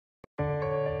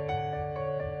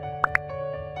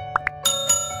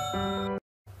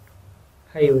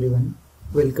Hi everyone,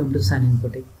 welcome to Sun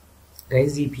Infotech.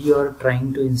 Guys, if you are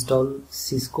trying to install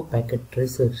Cisco Packet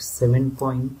Tracer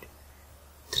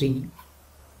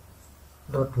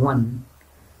 7.3.1,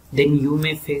 then you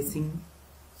may facing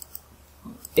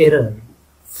error,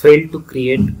 fail to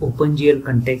create OpenGL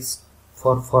context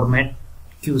for Format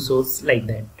QSurfaceFormat like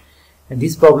that. And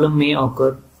this problem may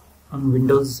occur on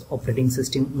Windows operating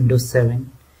system Windows 7.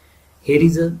 Here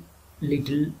is a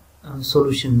little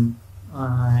solution.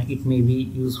 It may be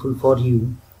useful for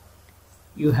you.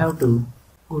 You have to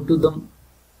go to the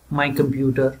My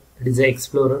Computer, it is the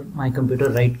Explorer, My Computer,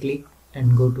 right click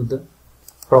and go to the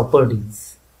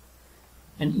Properties,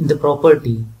 and in the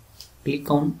property click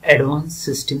on Advanced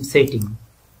System Setting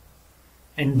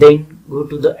and then go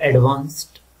to the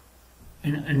Advanced,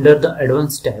 and under the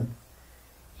Advanced tab,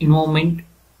 Environment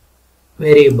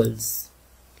Variables.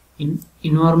 In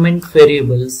Environment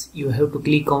Variables you have to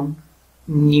click on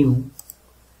New,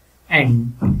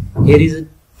 and here is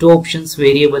two options,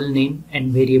 variable name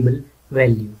and variable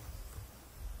value.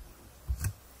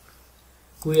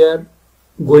 We are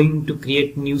going to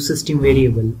create new system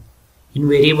variable. In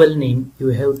variable name you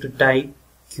have to type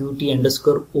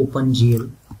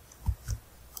qt_OpenGL.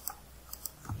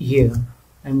 Here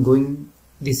I am going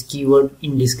this keyword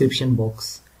in description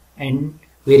box, and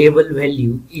variable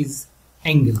value is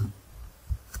angle.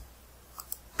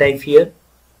 Type here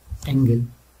angle,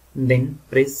 then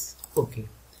press OK,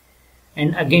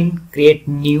 and again create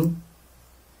new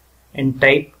and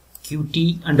type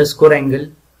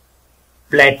qt_angle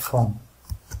platform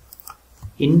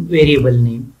in variable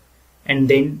name, and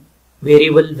then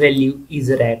variable value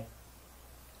is WARP,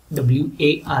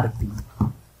 WARP,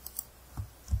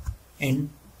 and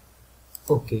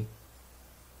OK,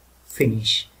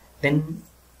 finish. Then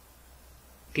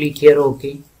click here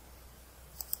OK,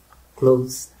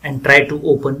 close, and try to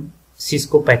open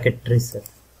Cisco Packet Tracer.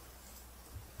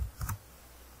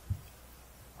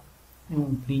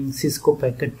 Opening Cisco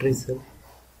Packet Tracer.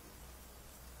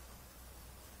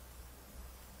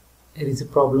 There is a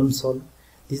problem solved.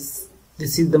 This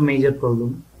is the major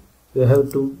problem.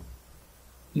 You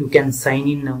can sign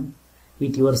in now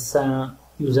with your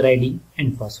user ID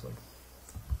and password.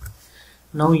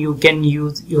 Now you can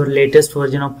use your latest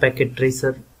version of Packet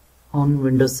Tracer on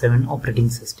Windows 7 operating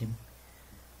system.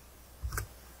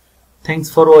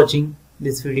 Thanks for watching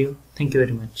this video. Thank you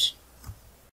very much.